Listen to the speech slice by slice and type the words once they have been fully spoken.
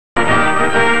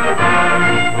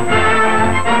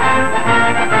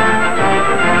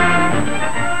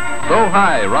So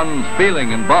high runs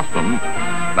feeling in Boston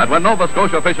that when Nova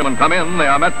Scotia fishermen come in, they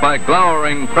are met by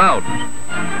glowering crowds.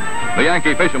 The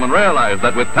Yankee fishermen realize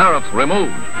that with tariffs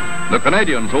removed, the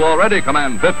Canadians, who already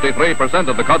command 53%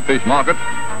 of the codfish market,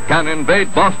 can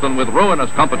invade Boston with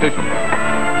ruinous competition.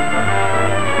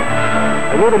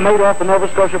 Are you the mate off the Nova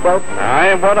Scotia boat? I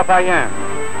am. What if I am?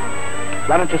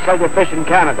 Why don't you sell your fish in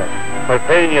Canada? We're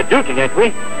paying your duty, ain't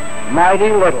we?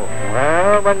 Mighty little.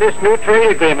 Well, when this new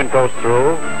trade agreement goes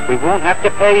through, we won't have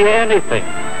to pay you anything.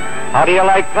 How do you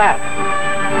like that?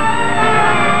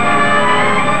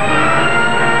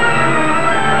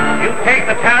 You take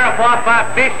the tariff off our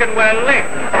fish and we're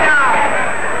licked.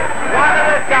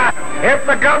 If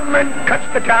the government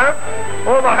cuts the tariff,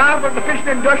 over half of the fishing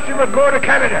industry will go to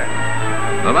Canada.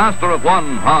 The master of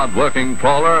one hard-working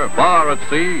trawler far at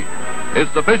sea is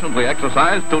sufficiently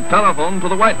exercised to telephone to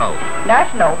the White House.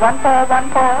 National 1414.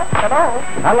 Hello.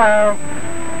 Hello.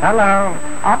 Hello.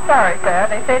 I'm sorry, sir.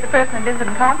 They say the president is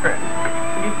in conference.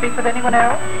 Can you speak with anyone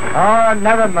else? Oh,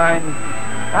 never mind.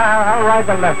 I'll write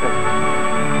the letter.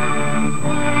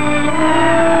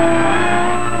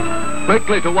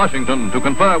 Quickly to Washington to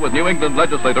confer with New England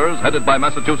legislators headed by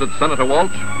Massachusetts Senator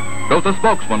Walsh goes the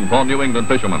spokesman for New England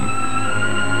fishermen.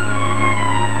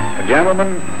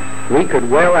 Gentlemen, we could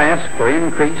well ask for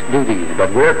increased duties,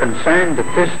 but we're concerned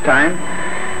at this time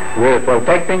with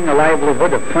protecting the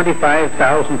livelihood of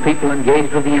 25,000 people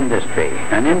engaged with the industry,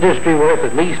 an industry worth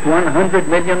at least $100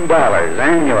 million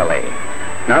annually.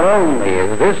 Not only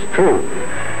is this true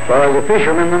for the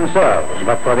fishermen themselves,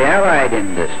 but for the allied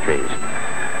industries.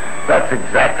 That's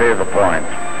exactly the point.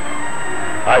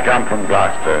 I come from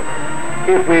Gloucester.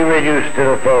 If we reduce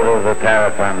to a third of the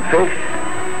tariff on fish,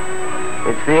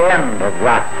 it's the end of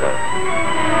Gloucester.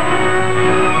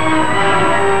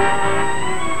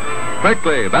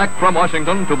 Quickly, back from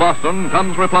Washington to Boston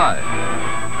comes reply.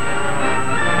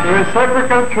 The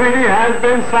reciprocal treaty has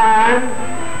been signed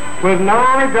with no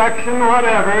reduction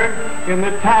whatever in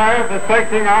the tariff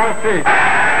affecting our fish.